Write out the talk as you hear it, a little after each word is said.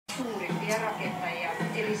ja rakentajia,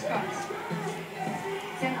 eli Skanska.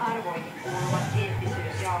 Sen arvoihin kuuluvat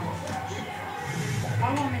eettisyys ja avoimuus.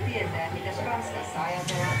 Haluamme tietää, mitä Skanskassa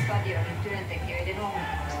ajatellaan stadionin työntekijöiden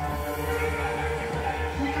ongelmista.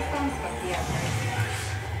 Mutta Skanska tietää.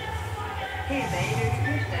 Heiltä ei löydy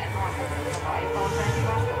yhtään haastattelua, joka osaisi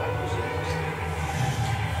vastata kysymykseen.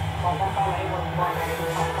 Kaupan päällä ei voi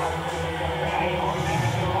vastata kysymyksiä, ei ole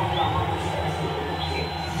niin vastaamaan kysymyksiä.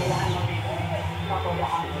 Meillähän on satoja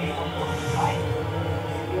hankkeita vuosittain,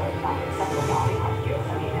 joissa satoja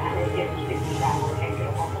alihankkijoita, niin hän ei tietysti mitään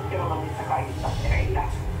henkilökohtaisesti olla niistä kaikista perillä.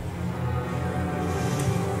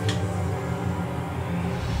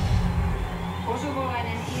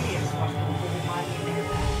 Kosovolainen Iljats vastuu puhumaan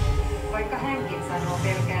nimeltään, vaikka hänkin sanoo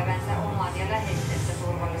pelkäävänsä oman ja läheistensä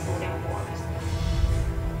turvallisuuden puolesta.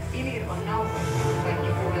 Ilir on nauhoittanut kaikki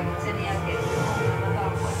kuulemat sen jälkeen, kun ongelmat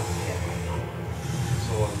alkoivat työvoimaan.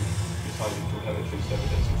 So I decided to have at least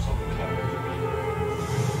evidence of something happened.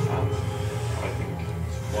 And I think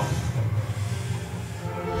it's one of them.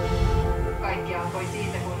 Kaikki alkoi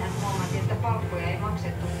siitä, kun hän huomasi, että palkkoja ei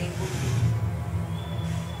maksettu niin kuin piti.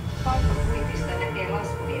 Palkkakuitista näkee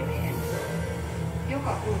laskuvirheen.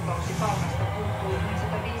 Joka kuukausi palkasta puuttuu noin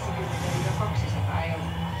 150–200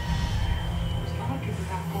 euroa.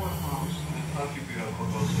 Arkipyhän korvaus. Arkipyhän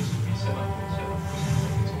korvaus is 7.7%.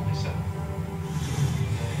 It's only 7.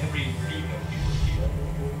 Every female people here.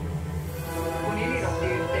 Kun Ilir otti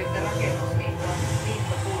yhteyttä rakennusliittoon,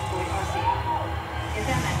 liitto puuttui asiaan. Ja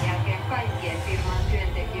tämän jälkeen kaikkien firman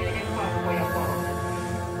työntekijöiden palkkoja korotettiin.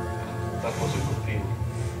 That was a good thing.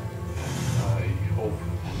 I hope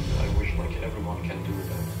and I wish like everyone can do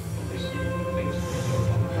that when they see things that are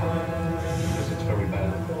done because it's very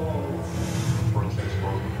bad. For instance,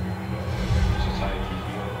 for society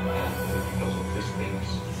here, and because of these things,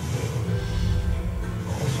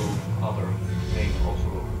 also other men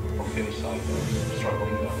also from Finnish side are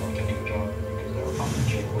struggling, they're not getting a job because they're finding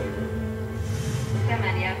cheap labor.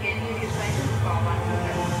 Tämän jälkeen Ilir sai uhkaavan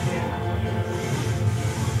kohtelun työnantajilta.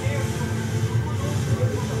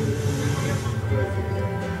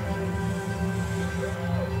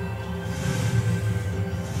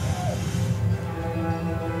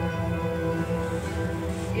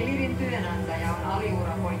 Ilirin työnantaja on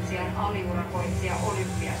aliurakoitsijan aliurakoitsija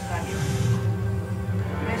Olympiastadionilla.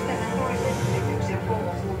 Myös tämän toisen yrityksen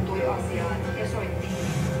pomo puuttui asiaan ja soitti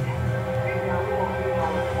Ilirille.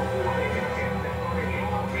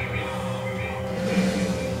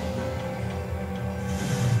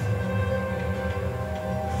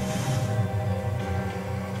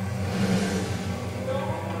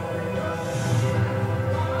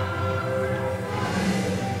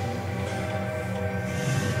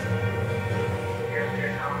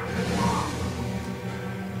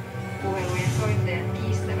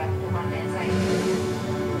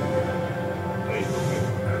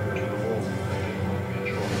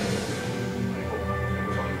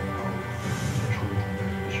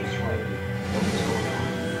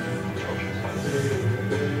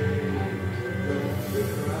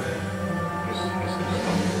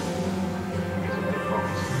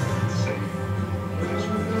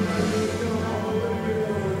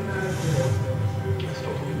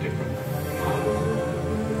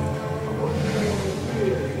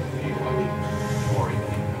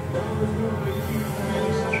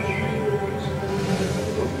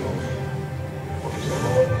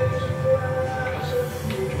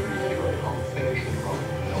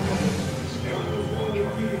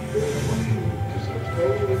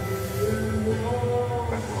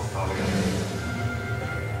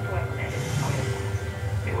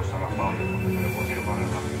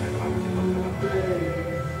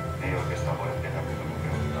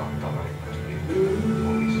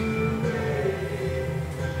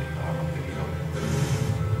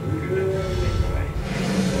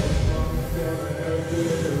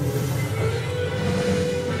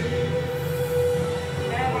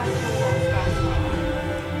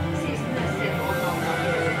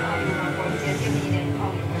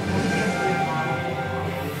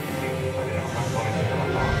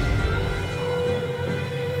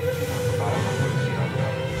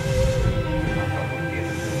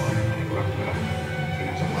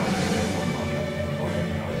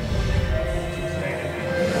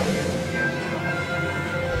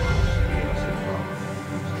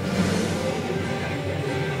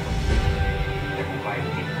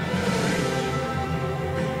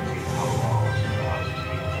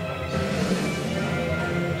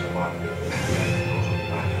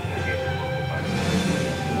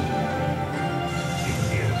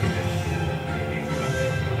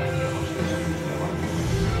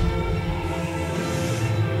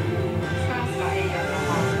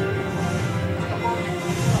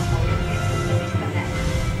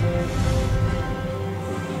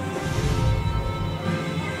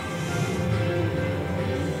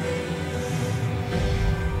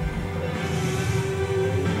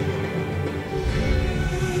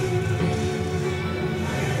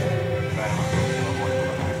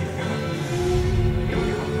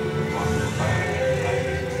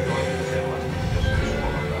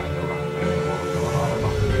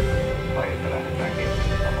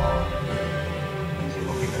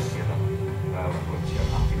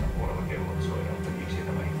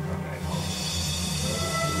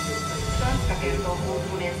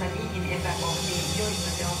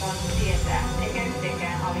 saanut tietää, eikä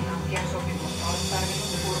yhteenkään alihankkijan sopimusta ole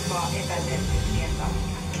tarvinnut purkaa epäselvyyksien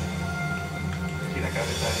takia. Siinä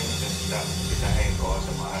käytetään ihmisestä sitä heikkoa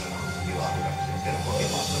asemaa hädänalaista tilaa hyväksi. Siellä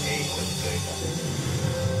kotimaassa ei ole töitä.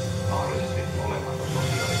 Mahdollisesti olematon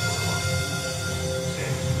sosiaaliturva. Se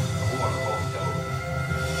huono kohtelu,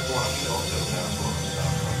 huonompi kohtelu täällä Suomessa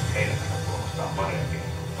on heidän näkökulmastaan parempi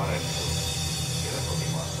kuin siellä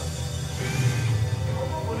kotimaassa.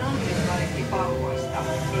 Kun Andres valitti paukoista,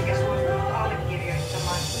 eikä suostunut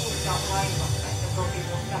allekirjoittamaan uutta lainvastaista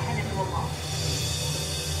sopimusta, hänet lomautettiin.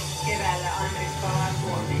 Keväällä Andres palaa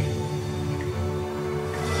Suomeen.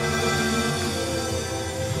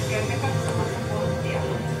 Käymme katsomassa Perttiä,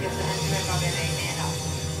 jossa hän työkavereineen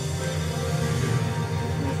asuu.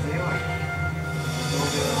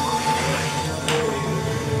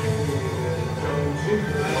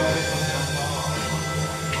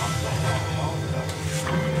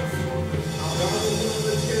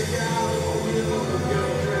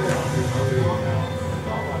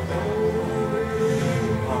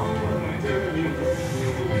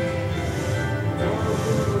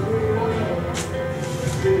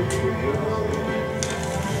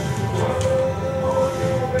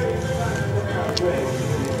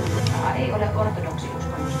 Ei ole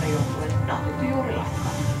ortodoksiuskonnosta johtuen nautittu juuri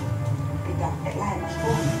lainkaan. Pitää lähemmäs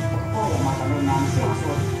Pohjanmaata mennään, niin siellä on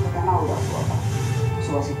suosittu tätä naudasuota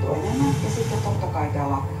suosittu enemmän. Ja sitten totta kai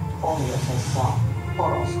täällä pohjoisessa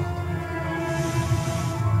poroskat.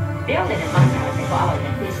 Teollinen makkaranteko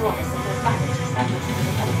aloitettiin Suomessa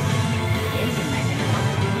 1860-luvulla. Ensimmäisenä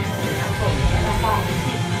makkarantekoina on toimittajalla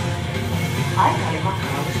Pertti. Aina oli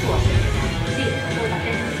makkarointi suosittu. Siitä on tullut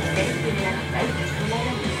teknisen kehittyminen ja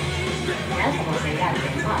yhteiskunnallinen. Nälkävuosien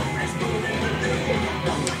jälkeen maalakas tuli kehityksen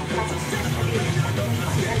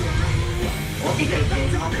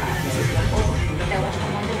Kotikeittiöiden makkarantekoja on onnistunut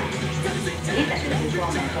teurastamaan lunastus. Niitä syntyi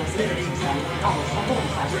Suomeen 1900-luvun alussa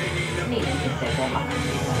runsaasti niiden yhteyteen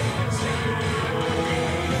makkarantekoon.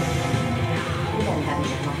 Miten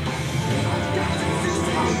tämmöiset makkarantekoja on?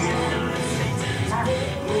 Mä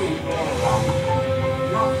luin kerran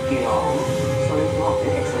Nakkilaan. Se oli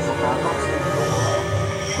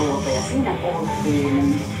 1920-luvulla ja siinä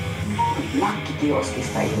puhuttiin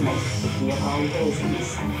nakkikioskista ilmeisesti, joka oli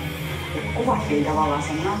Helsingissä. Ja kuvattiin tavallaan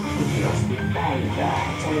sen nakkikioskin päivää.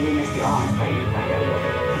 Se oli ilmeisesti aamusta iltaa ja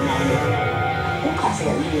näin. Kuka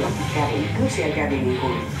siellä milloinkin kävi? Kyllä siellä kävi niin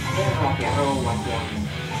kuin herrat ja rouvat ja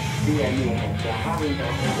työmiehet ja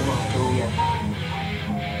ravintolat ulottui ja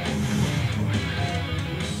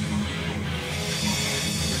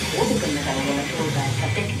luvulle tultaessa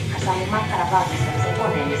tekniikka salli makkaran valmistamisen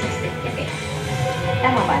koneellisesti ja kehittää.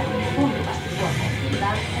 Tämä vaikutti tuntuvasti tuotteen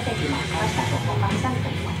hintaan ja teki makkarasta koko kansan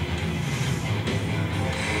tunnua.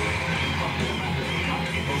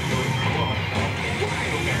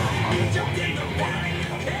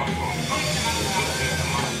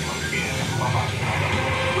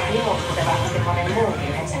 Minusta, kuten varmasti monen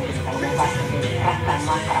muunkin 90-luvun kasvatin rakkaan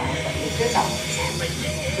makkaramuista liittyy savumiseen.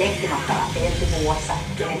 Lenkkimakkara Pertti muassa,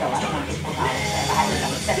 vetovarman pikkutaulussa ja vähän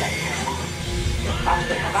yllämyksen löytäessä.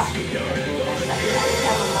 2020 tultaessa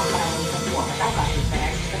yhä makkaramuista huomataan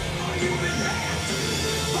kasvittajaisista.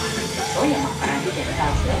 Soijamakkaran ideen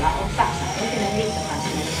taustalla on Saksan entinen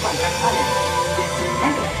liittokansleri Konrad Adenauer.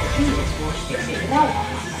 Hän kehitti kiilesvuostiksi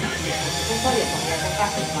rauhanmakkaran, kun soijapohjaisen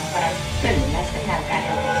kasvismakkaran pöllyläisten nälkään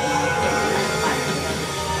helpottamaan ensimmäisen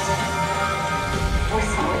maailmansodan.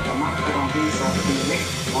 Voisi sanoa, että makkara on viisauspiili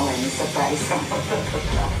molemmissa päissä, mutta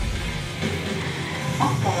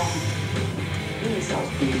makkaran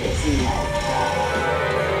viisauspiili siinä, että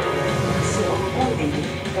se on kuitenkin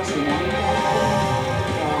tosi monimuotoinen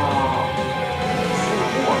ja siinä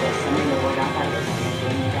vuodessa meillä voidaan tarjota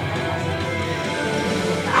niitä takaisin.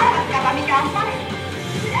 Arvatkaapa mikä on parempi.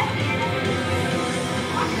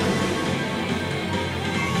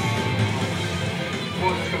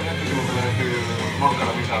 Muistatko nettisivuilta löytyy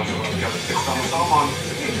makkaravisaus, jolla käytät testaamassa oman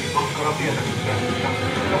makkaratietämyksen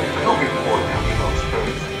ja jokin vuoteen kiloissa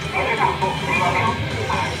pöydissä.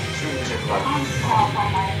 Syntisen hyvä.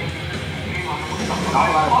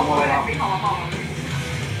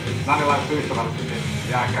 Näin laittu ystävällisesti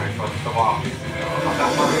jääkärit toista vaan.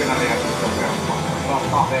 Tässä on ryynä liian taas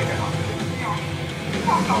kahteen kerran.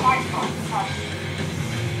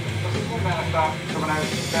 Mun mielestä semmoinen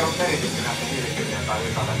perusselitys näistä hiilikirjaa tai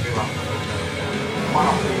ylipäätään tilastoista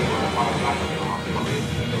paras tiimuinen, paras lähtötilahan on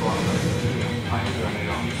luonnollisesti aina syönyt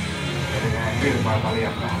jo. Eli ne kilpailuta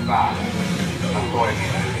liian päälle. Tai toimii.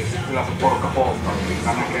 kyllä se porukka polttaa.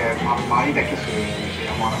 Sitä näkee, mä oon itekin syyllistynyt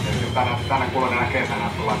siihen monesti. Tänne kuluneena kesänä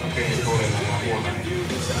kun laittoi pillit tulille ja muuta, niin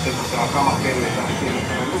sitten se on samat pillit ja siinä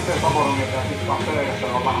on yhteen favorumit ja sitten vaan pöydässä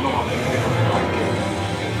on vähän nuolia ja kaikki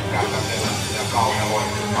käytän siellä ja kauhean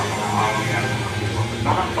voimakkaasti takana aivan järjestelmästi.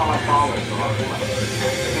 Tää kannattaa laittaa aurinkoa tulee.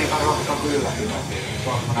 Niin tarvitse ottaa kyllä sitä siinä. Se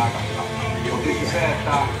on semmonen aika hyvä. Mut sitten se,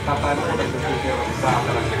 että tätä ei muuten pysty hirveästi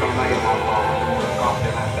säätelemään, koska mä ilmoittaa ollut muuten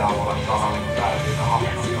kahtia näiden avulla, että saadaan niinku säädellä sitä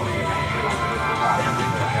happennosta. Kyllä se pystyy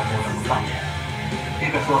säätelemään ja muuten, mutta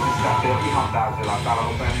itse suosin sitä, että ei ole ihan täysillä. Täällä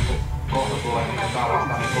rupee niinku kohta tulee niinku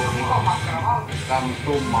tällaista niinku tämmöistä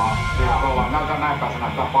tummaa. Näytää näin päässä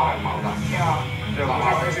näyttää paremmalta. Joo. Siellä on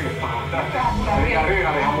vähän esitystä. Ja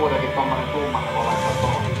ryynärihan muutenkin tommonen tummanen voi laittaa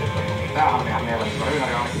tohon. Tämähän on ihan mielessä.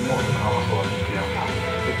 Ryynäri on ainakin muuten olla suosikki.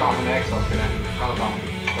 Sitten tää on semmonen eksoottinen. Katsotaan.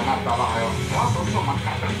 Se näyttää vähän jo. Se on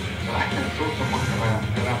sussumakkara. Sussumakkara ja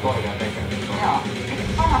erään toiveen tekemistä. Joo.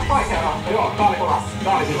 Annas toiseen rohteen. Joo,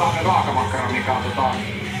 tää oli siis vähän raakamakkara, mikä on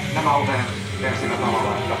nämä usein teen sillä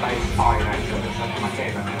tavalla, että tätä ei aina itse asiassa, että mä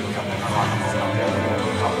keitän etukäteen raakamakkara. Ja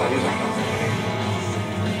saattaa lisätä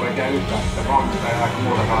kun ei tiedä yhtään sitten valmistaja eikä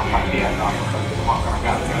muuta saattaa tietää, mutta se makkaran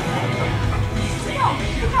käytetään.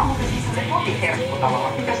 Hyvä on muuten siis se kotiherkku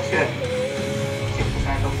tavallaan. Mitä sä syöt? Sitten kun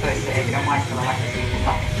sä et oo töissä, ei pidä maistella väkisin,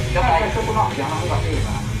 mutta jotain joku nahkihan on hyvä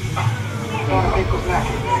kylmää. Se on pikku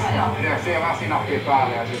snäki. Ja siihen vähän sinappia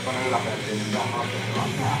päälle ja sitten on yläpeltiin, niin se on oikein hyvä.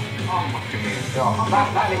 Ammattimies. Joo.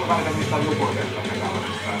 Mä en niinku välitä mistään jukurtesta ja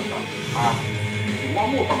tällaisesta. Mulla on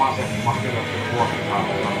muutama asia, kun mä oon kirjoittanut vuosien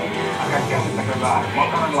saatossa. Älkää käsittäkö väärin.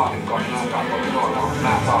 Makaronilaatikkoon niin näyttää kuin nuorella. Mä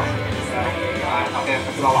en saa sitä. Mä teen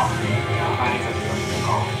sitä kyllä lapsia. Mä en itse sitä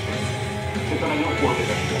kauheasti. Sitten on ne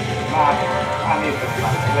jukurtiset. Mä en niistä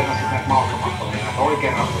välitä. Yleensä sitten näitä mauttomattomia. Näitä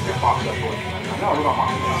oikein rasvaisia paksuja suunnitelmia. Ne on hyvä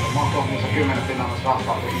maksaa. Mä oon tuossa niissä 10 pinnallista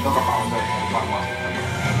rasvaakin. Joka päivä syössä varmaan sitten.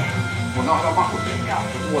 Mut ne on hyvä makuisia.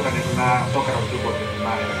 Muuten niin nää sokeroiset jukurtit,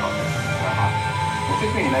 mä en niitä kauheasti. Mut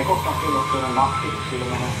sit niihin ei koskaan kyllästynyt nakki, kyllä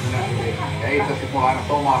menee hyvin. Ja itse asiassa mulla on aina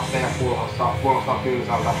tomaatteja kuulostaa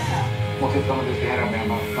tylsältä. Mut sit on tietysti hedelmiä,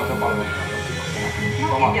 mä oon paljon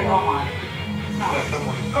nakit ja tomaatit.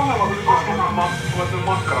 Kahdella tuli koskaan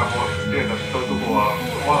makkarapuolisesti tietää, että toi tuhoaa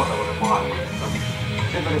valtavuuden maailmasta.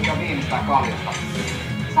 Sen yrittää viimeistään kaljasta.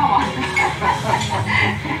 Sama.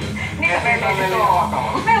 Niitä meillä ei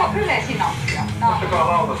oo. Mut meillä on yleisinappia. Ottakaa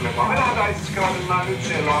lautaslepaa. Me lähdetään itse asiassa käymään nyt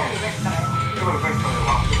siellä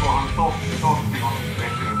Kevätfestarilla. Tuohan Tohti on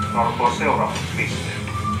ehtinyt tarkoa seuraavat pisteet.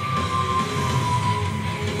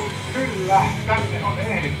 Kyllä, tänne on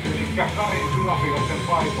ehditty. Elikkä Karin yläpiirrosten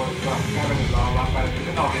paikoissa kävelyllä ollaan päädytty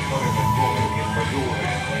Senaatin torille tuomiokiekkoon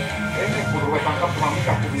juureen. Ennen kuin ruvetaan katsomaan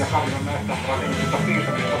mitä kuvia Karin on näistä rakennuksista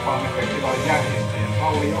piirtämistapaamme festivaalin järjestäjä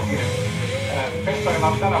Pauli Jokinen. Festarilla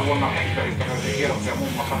on tänä vuonna henkilöhistoriallisia kierroksia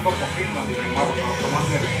muun muassa Topo Finlandin ja Marusalasta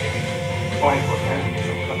Mannerheimin paikoissa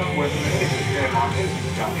Helsingissä, mutta tämän vuoden erityisteema on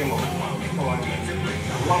Helsinki ja elokuva. Minkälainen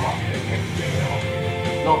lavasteen Helsingissä on?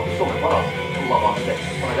 No, Suomen paras lavaste.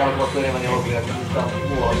 Olen täällä kuvattu enemmän elokuvia kuin mistä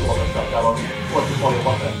muualla Suomessa. Täällä on kuvattu paljon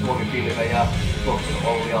Suomi-filmejä, Suomen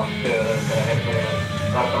Ollia, Töölössä ja Hesperinen.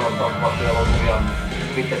 Kartalossa on kuvattu elokuvia.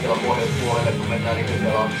 Sitten siellä pohjoispuolelle, kun mennään, niin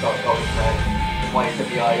siellä on kaudessa näin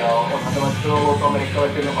maisemia. Ja onhan tämä sitten ollut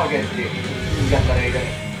amerikkalaisen agentti-jättäreiden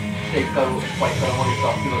seikkailupaikkana monissa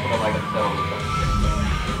filmosodan aikaisissa elokuvissa.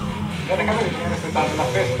 Näitä kävelyitä järjestetään tällä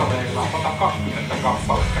festareilla 120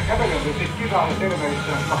 kappaletta. Kävely on tietysti kisaa ja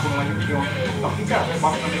terveellistä tapunalla juttu on, mutta mikä se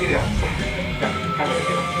varsinainen idea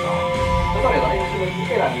kävelykirjassa on? No tarjotaan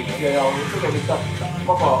ihmisille elämyksiä ja on tekemistä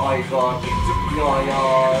vapaa-aikaan ja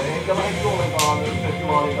ehkä vähän ollenkaan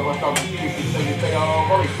festivaalin tällaista yksityksellistä ja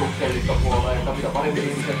valitsuksellista puolella, että mitä paremmin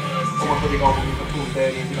ihmiset oman kotikaupungissa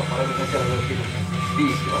tuntee, niin sitä paremmin ne siellä myöskin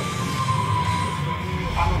viihtyvät.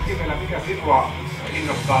 Anna Kivelä, mikä sinua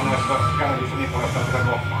innostaa näissä käynnissä niin paljon tätä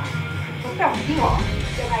hommaa? No se on kiva.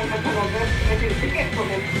 Ja näin sanon myös esimerkiksi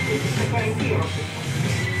Kekkonen tietysti Karin piirroksista.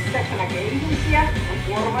 Tässä näkee ihmisiä, on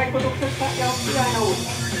vuorovaikutuksessa ja oppii aina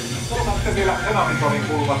uutta. Sanotaan vielä Senaatin torin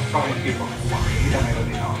kuuluvat Karin piirroskuvat. Mitä meillä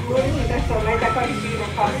siinä on? No niin, tässä on näitä Karin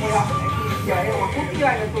piirroshahmoja. Ja Elma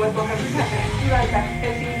Matikainen tulee tuolta hyvältä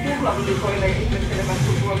Helsingin juhlaviikoille ihmettelevät,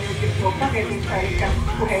 kun tuo paketista, eli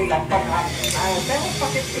kun heillä pannaan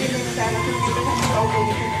peruspakettiin, niin täällä synnytetään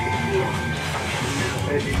kaupungisesti.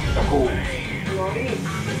 Ei sitä kuulu. No niin.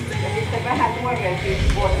 Ja sitten vähän nuorempi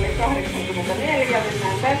vuodelle 1984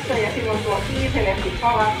 mennään tässä ja silloin tuo Kiiselehti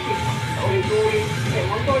palatsi oli tuuli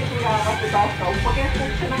remontoitu ja avattu taas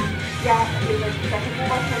kauppakeskuksena. Ja ilmeisesti tässä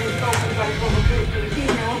kuvassa niin kaupunkarit on pyrkinyt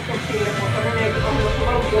sinne ostoksille, mutta meneekin ohjelmassa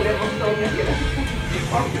valtioneuvostoon ja siellä sitten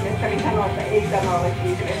postimestari sanoi, että ei tämä ole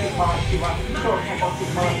Kiiselehti palatsi, vaan Sorsakotti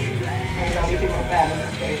palatsi.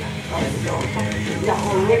 pääministerinä televisiossa. Ja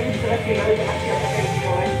olleet ystävätkin löytävät sieltä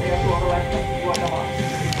pelkkiolesta ja suoralaista vuotavaa.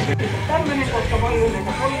 Tämmöinen, koska paljon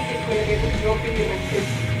näitä poliitikkoja tietysti on piirretty.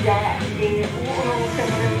 Ja EU on ollut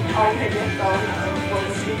sellainen aihe, josta on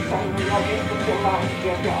voinut kitsannut ja keskustella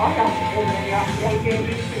ja ajat ennen ja jälkeen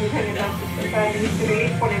liittymisen. Ja pääministeri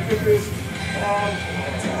Lipponen kysyy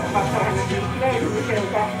vastarannan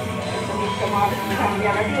löytymiseltä, että mitkä maat on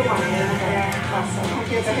vielä ilman EUta ja vastaan on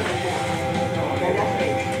sieltä heti ja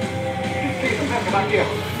hei. Siitä selkeään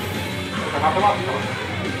tiedon. Ottakaa te vastaus.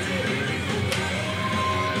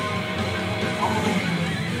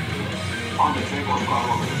 Anteeksi, ei koskaan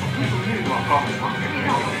luokata. Nyt on niin vaan kahdesta.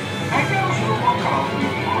 Eikä ole sinun makkaralla.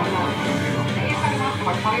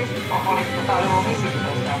 Vaikka mä olin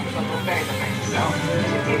visitoista, kun se on tullut perintöpeissä. Ja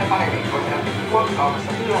sitten siitä pari viikkoa siellä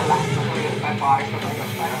ruokakaupassa yöllä, kun oli jostain baarista tai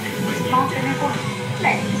jostain. Sitten mä ajattelin niin kuin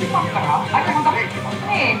leikkisin makkaraa. Aika monta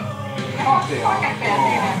niin. Ja paketteja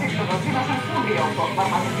siinä ja sitten siinä on sellainen kundijoukko,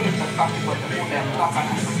 varmaan se 15-20 vuotta kundeja mun takana.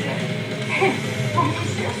 Hei, on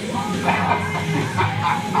missia.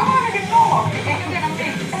 Mä ainakin nolokki, eikö tiedä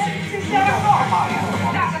miksi. Siis se on normaalia.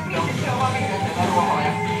 Tässä kriisissä on vaan vihreitä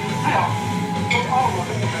ruohoja. Joo.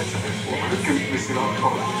 Nyt kymppisillä on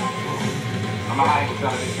kovaa. No mä lähdin, kun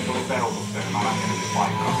siellä sitten tuli peruutusteen, niin mä lähdin ensin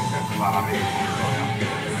paikkaan sitten hyvällä viikolla.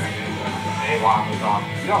 Ei vaan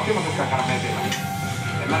joo, kyllä mä tykkään käydä netillä.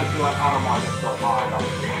 En mä nyt kyllä armoisesti ole vaan aika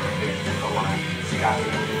tollanen käy.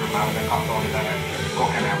 Mä yritän katsoa mitä ne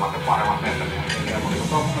kokeneemmat ja paremmat metämiä tekee. Mutta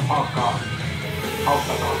se on mun hauskaa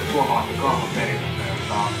tällaista suomalaista kaamun perinnöstä,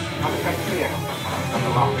 josta mä tykkään liekottaa. Mä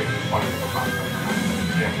yritän Lappin pariston kanssa.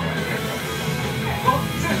 Liekkoja ja liekkoja. No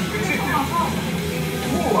sitten.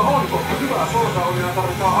 Mulla on, koska hyvää sorsaunia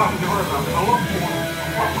tarvitaan aina, niin otetaan tähän loppuun.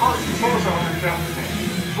 Hanssi sorsaunia.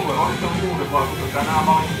 Sulle on sitten uuden vaikutus. Tänään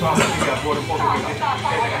vaikuttaa mikään vuoden positiivisesti.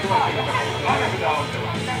 Aina pitää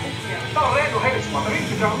otella. Tää on Reino Helsmaalta.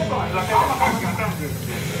 Riikkikää mukaan, sillä teillä kaikkiaan tämän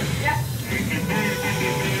tyyppisiä.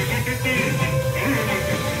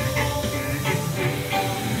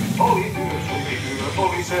 Oli yö,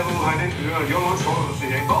 oli sellainen yö, jolloin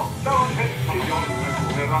sorsien kohta on hetki, jolloin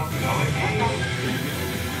kun rannalle kiinni.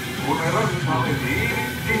 Kun rannalle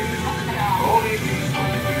kiinni, oli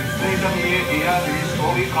pisteitä miehiä,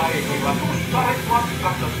 oli kaikilla tustaret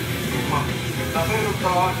matkassa ilman pyssystä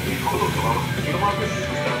vertaan. Ilman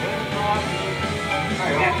pyssystä vertaan.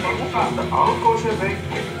 Alkoi se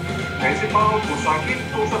veikki, ensi paukkussa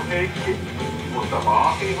kittuunsa heikki. Mutta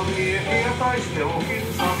vaatihan miehiä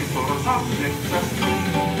taistelukin, saati soransa metsästä.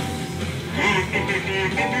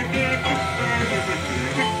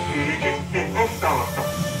 Tällaista.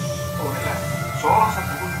 Solansa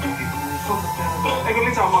eikö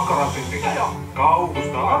lisää makkaraa synti?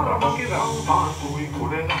 Kauhusta arvaki rampaantui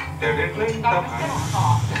kunella tedet lentämään.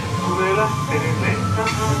 Kunella tedet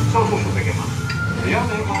lentämään. Se on sussu tekemään. Ja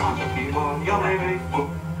me vaan kivaan ja me veikko.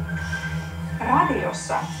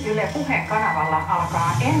 Radiossa Yle Puheen kanavalla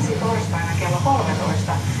alkaa ensi torstaina kello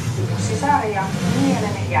 13 uusi sarja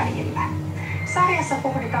Mielen jäljillä. Sarjassa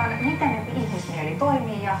pohditaan, miten ihmismieli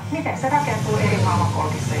toimii ja miten se rakentuu eri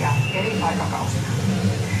maailmankolkissa ja eri aikakausina.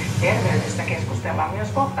 Terveydestä keskustellaan myös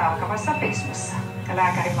kohta alkavassa Prismassa.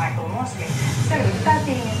 Lääkäri Michael Mosley selvittää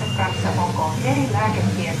tiiminsä kanssa, onko eri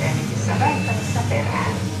lääketieteellisissä väittämissä perää.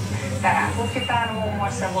 Tänään tutkitaan muun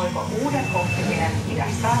muassa, voiko uuden oppiminen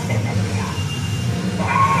hidastaa dementiaa.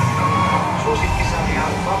 Suosikkisarja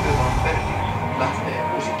Babylon Pertti lähtee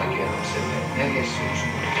uusintakierrokselle 4.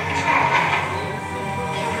 syyskuuta.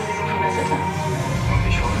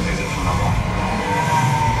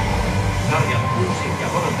 Sarjan uusi ja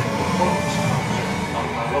odotettu 3. kausi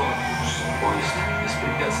alkaa lokakuussa. Поезд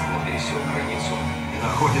беспрепятственно пересек границу и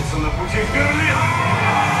находится на пути в Берлин.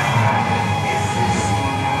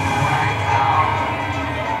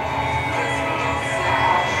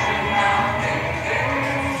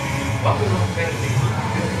 Babylon Pertti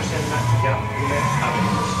ykkösellä ja Yle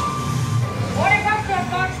Areenassa. Vuoden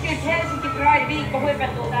 2020 Helsinki Pride-viikko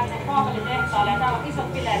huipentuu tänne Paapelitehtaalle ja täällä on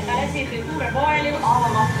isot bileet. Täällä esiintyy Ture Boelius,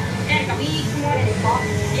 Alma, Erika Viikner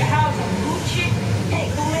ja House of Gucci.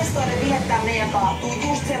 Hei, tuu mestoille viettää meidän kanssa. Tuu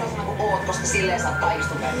just sellaisena kuin oot, koska silleen saattaa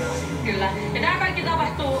istua päivässä. Kyllä. Ja tää kaikki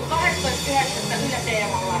tapahtuu 18.9. Yle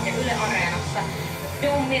Teemalla ja Yle Areenassa.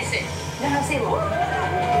 Don't miss it. Nähdään silloin.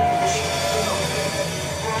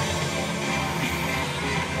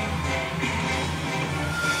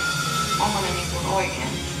 Onko ne niin kuin oikein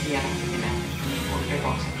tiedottaminen kuin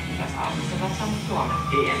rikokset, mitä sä arvostavat saanut Suomeen?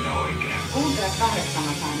 Ei enne oikein. Kuuntele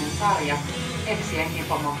 8-osainen sarja Eksien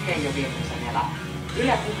kipomo Keijo Virtasen elä.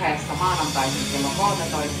 Yle Puheessa maanantaisin kello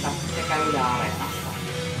 13 sekä Yle Areenassa.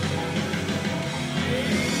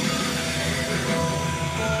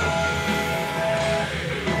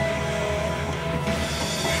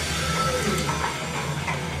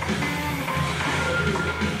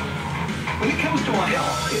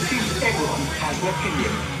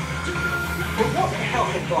 But what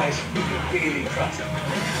health advice would you really trust?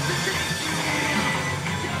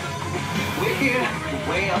 We're here to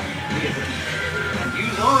weigh up the evidence and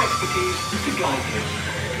use our expertise to guide you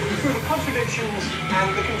through the contradictions and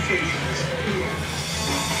the confusions.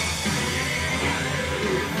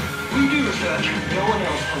 We do research no one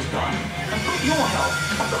else has done and put your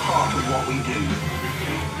health at the heart of what we do.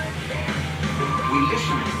 We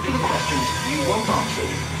listen to the questions you want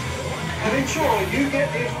answered and ensure you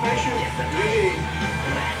get the information you need.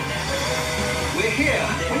 We're here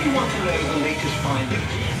when you want to know the latest findings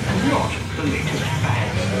and not the latest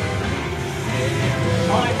fads.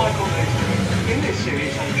 I'm Michael Pertti. In this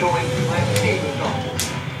series I'm joined by a team of doctors.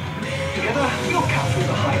 Together we'll cut through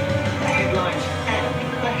the hype, the headlines and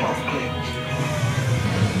the health claims.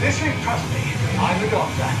 This week, trust me, I'm the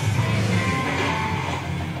doctor.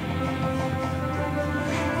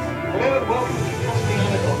 Hello and welcome to Trust Me,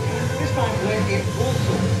 I'm a Doctor. This time we're in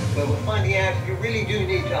Warsaw, where we're finding out if you really do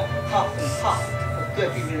need to huff and puff for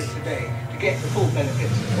 30 minutes a day to get the full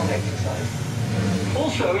benefits of exercise.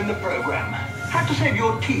 Also in the program, how to save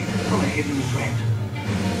your teeth from a hidden threat.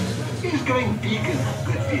 Is going vegan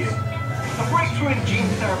good for you? A breakthrough in gene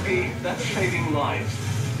therapy that's saving lives.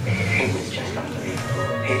 It was just unbelievable.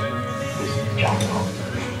 It was just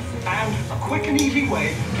awesome. And a quick and easy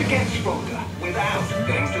way to get stronger without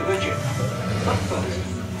going to the gym. But first,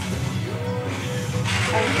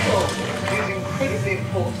 as you know, it is incredibly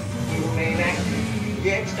important we remain active.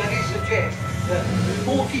 Yet studies suggest that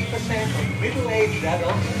 40% of middle-aged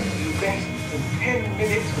adults do less than 10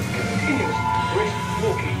 minutes of continuous brisk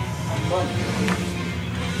walking a month.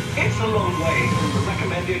 It's a long way from the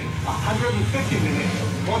recommended 150 minutes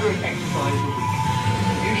of moderate exercise a week.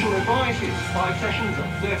 Usual advice is 5 sessions of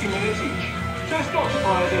 30 minutes each. So it's not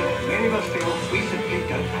surprising many of us feel we simply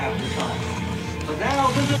don't have the time. But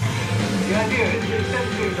now the idea is instead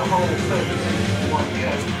of doing the whole 30 minutes in one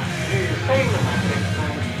go, you do the same amount of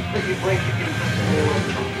exercise, but you break it into smaller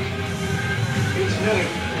chunks. It's known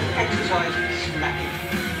as exercise snacking.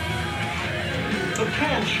 But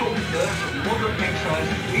can short bursts of moderate exercise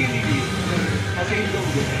really be as a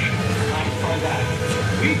longer session? Time to find out.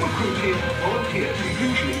 We've recruited volunteers who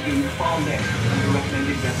usually do far less than the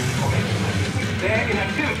recommended levels of exercise. Their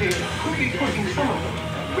inactivity could be putting some of them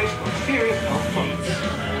at risk of serious health problems.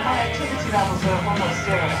 My activity levels are almost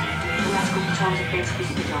zero. And that's a good time to get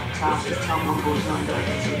to the doctor to tell my boys not doing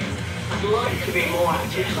it. I'd like to be more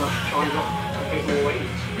active, so I've tried a bit more weight.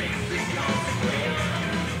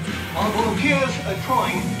 Our volunteers are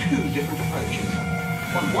trying 2 different approaches.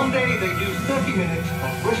 On one day they do 30 minutes of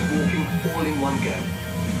brisk walking all in one go.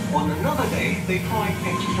 On another day they try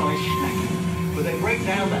exercise snacking, where they break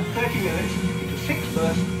down that 30 minutes into 6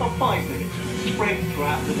 bursts of 5 minutes, spread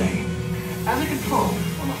throughout the day. As a control,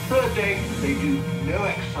 on the 3rd day they do no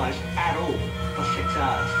exercise at all for 6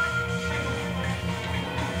 hours.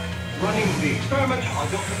 Running the experiment are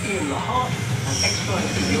Dr. Ian Lahart, an exercise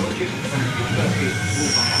physiologist from the University of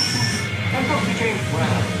Wolverhampton, and Dr. James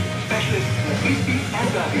Brown, specialist in obesity and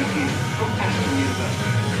diabetes from Aston University.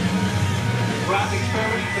 Throughout the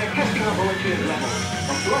experiment, they're testing our volunteers' levels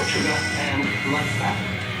of blood sugar and blood fat.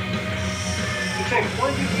 So, James, why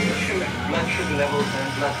did you choose blood sugar levels and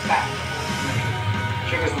blood fat?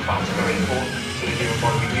 Sugars and fats are very important to the human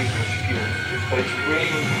body. We use them as fuel, but it's really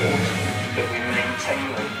important that we maintain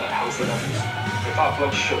them at healthy levels. If our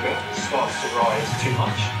blood sugar starts to rise too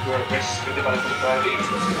much, we're at risk of developing diabetes.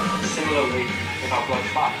 Similarly, if our blood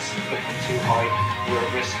fats become too high, we're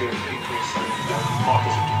at risk of increasing heart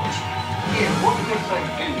disease. Ian, what does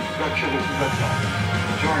exercise do to blood sugars and blood fat?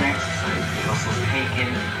 During exercise, the muscles take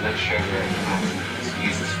in blood sugar and fat and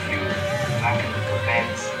use as fuel. That can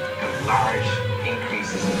prevent large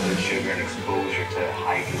increases in blood sugar and exposure to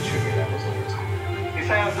high blood sugar levels over time. It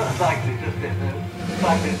sounds unlikely, doesn't it?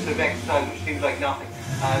 5 minutes of exercise, which seems like nothing,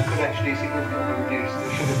 could actually significantly reduce the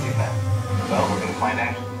sugar to fat. Well, we're going to find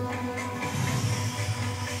out.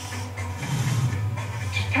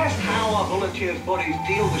 To test how our volunteers' bodies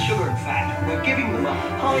deal with sugar and fat, we're giving them a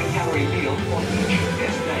high-calorie meal on each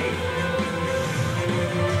test day.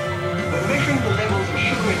 We're measuring the levels of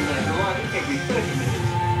sugar in their blood every 30 minutes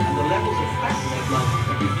and the levels of fat in their blood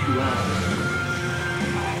every 2 hours.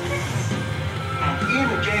 Ian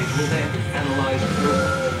and James will then analyse the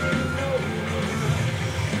results.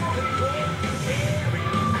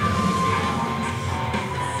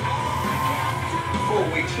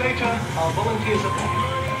 4 weeks later, our volunteers are back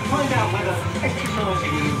to find out whether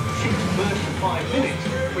exercising in 6 bursts of 5 minutes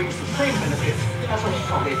brings the same benefits as a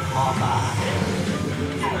solid half hour.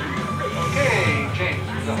 Okay, James,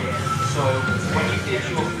 so when you did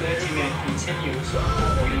your 30-minute continuous,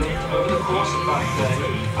 we looked over the course of that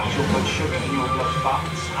actual blood sugar and your blood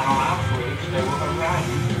fats, and on average they were around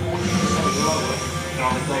 40% lower than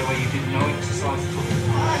on a day where you did no exercise at all.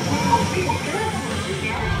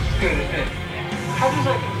 Good, isn't it? How does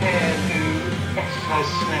that compare to exercise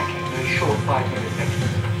snacking, those short 5-minute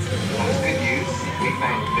sections? That's good news. We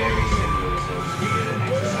found very similar results with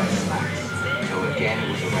exercise snacks. So again,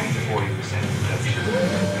 it was around 40% reduction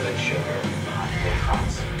in blood sugar and blood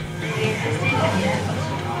fats.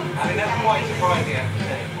 I mean, that's quite surprising, I have to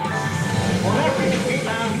say. On average, we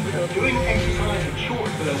found doing exercise in short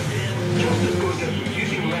bursts just as good at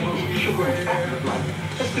reducing levels of sugar and fat in the blood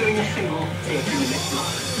as doing a single 30-minute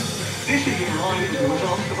run. This is in line with the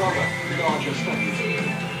results of other larger studies.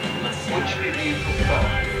 Which did you prefer?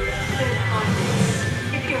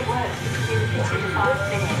 If you're at work, you can do 50 to 5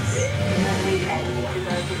 minutes. And then the weekend, you can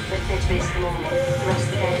go for 30 minutes in the morning, the rest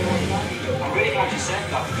of the day, I'm really glad you said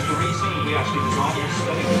that, because the reason we actually designed this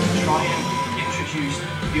study was to try and introduce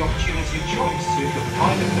the opportunity of choice. So if you're the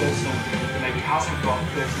kind of person that maybe hasn't got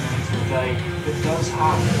 30 minutes a day, that does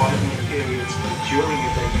have 5-minute periods during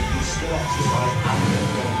a day, you can still exercise and get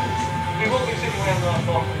benefits. We will be sitting around our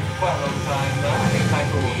phone for quite a long time, I think time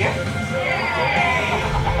for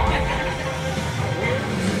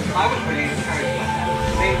I was pretty encouraged by that.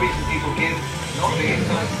 The main reason people give not being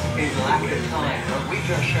exercise is lack of time. But we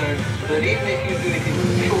just showed that even if you do it in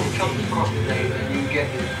short chunks across the day, then you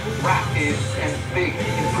get rapid and big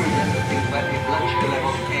improvements of things like your blood sugar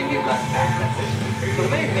levels and your blood fat levels. So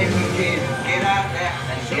the main message is get out there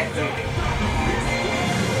and get moving.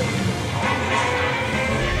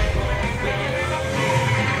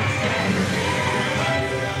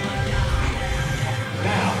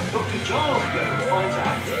 Now, Dr. Giles finds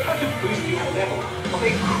out how to boost your level of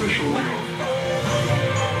a crucial mineral.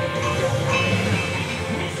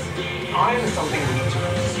 Iron is something we need to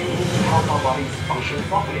consume to help our bodies function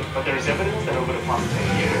properly, but there is evidence that over the past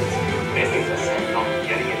 10 years, many of us have not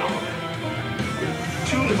getting enough of it.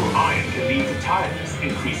 Too little iron can lead to tiredness,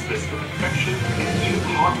 increased risk of infection, and even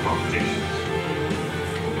heart palpitations.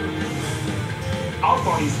 Our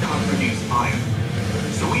bodies can't produce iron,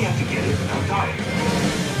 so we have to get it in our diet,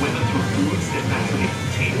 whether through foods that naturally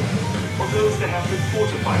contain it, or those that have been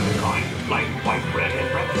fortified with iron, like white bread and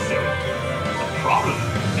breakfast cereal. The problem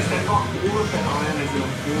is that not all of that iron is in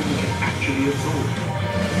a form we can actually absorb.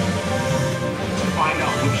 To find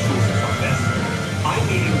out which sources are best, I'm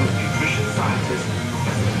meeting with nutrition scientist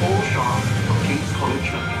Professor Paul Sharp from King's College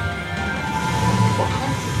London. What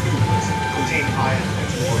kinds of foods contain iron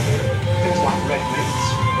that's more things like red meat?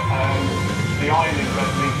 The iron in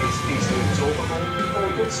red meat is easily absorbable. There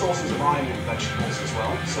are good sources of iron in vegetables as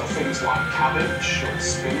well, so things like cabbage or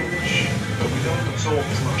spinach, but we don't absorb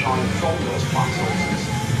as much iron from those plant sources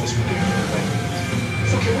as we do from red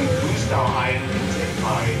meat. So can we boost our iron intake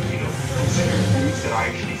by, consuming foods that are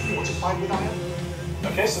actually fortified with iron?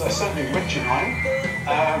 Okay, so they're certainly rich in iron,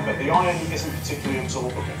 but the iron isn't particularly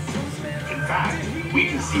absorbable. In fact, we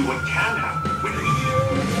can see what can happen when we eat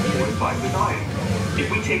foods fortified with iron. If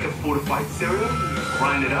we take a fortified cereal,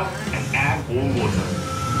 grind it up, and add warm water.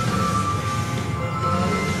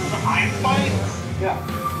 Iron spikes? Yeah.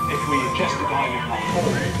 If we ingested iron in that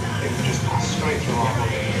form, it would just pass straight through our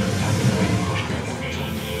body and be pushed straight out the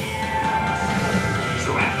top.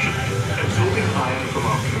 So actually, absorbing iron from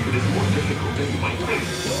our food is more difficult than you might think.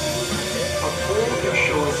 But Paul can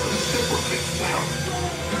show us some simple tricks to help.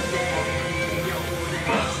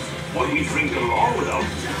 First, what we drink along with our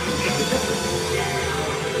food can make a difference.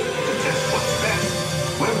 To test what's best,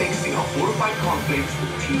 we're mixing our fortified cornflakes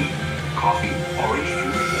with tea, coffee, orange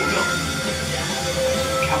juice, or milk.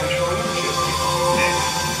 Cabbage oil, cheers. Next,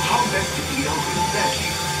 how best to eat our green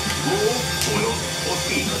veggies? Raw, boiled, or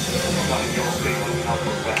steamed? That in your case would help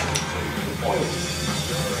us better to boil.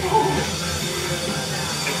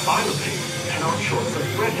 And finally, can our choice of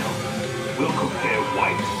bread help? We'll compare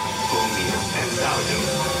white, wholemeal, and sourdough.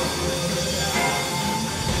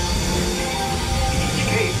 In each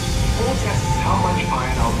case, Paul tests how much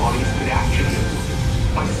iron our bodies could actually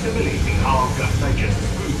absorb by simulating how our gut digests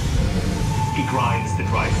food. He grinds the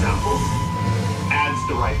dry samples, adds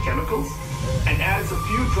the right chemicals, and adds a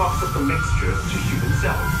few drops of the mixture to human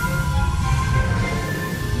cells.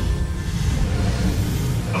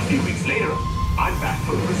 A few weeks later, I'm back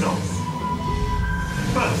for the results.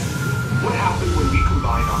 First, what happened when we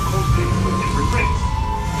combined our cornflakes with different drinks?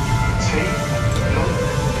 Tea and milk,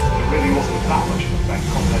 there really wasn't that much of an effect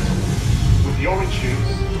compared to with the orange juice,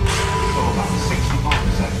 we saw about a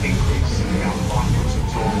 65% increase in the amount of iron that was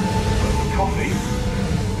absorbed. But with coffee,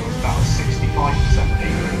 there was about a 65%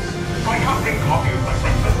 decrease. I can't drink coffee with my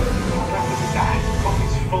breakfast. Breakfast is bad.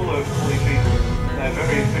 Coffee's full of polyphenols. They're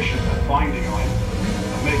very efficient at binding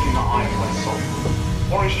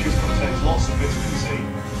Orange juice contains lots of vitamin C.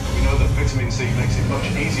 We know that vitamin C makes it much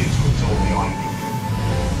easier to absorb the iron content.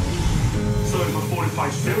 So if a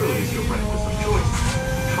fortified cereal is your breakfast of choice,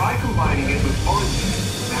 try combining it with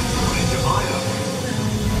oranges to maximize your iron.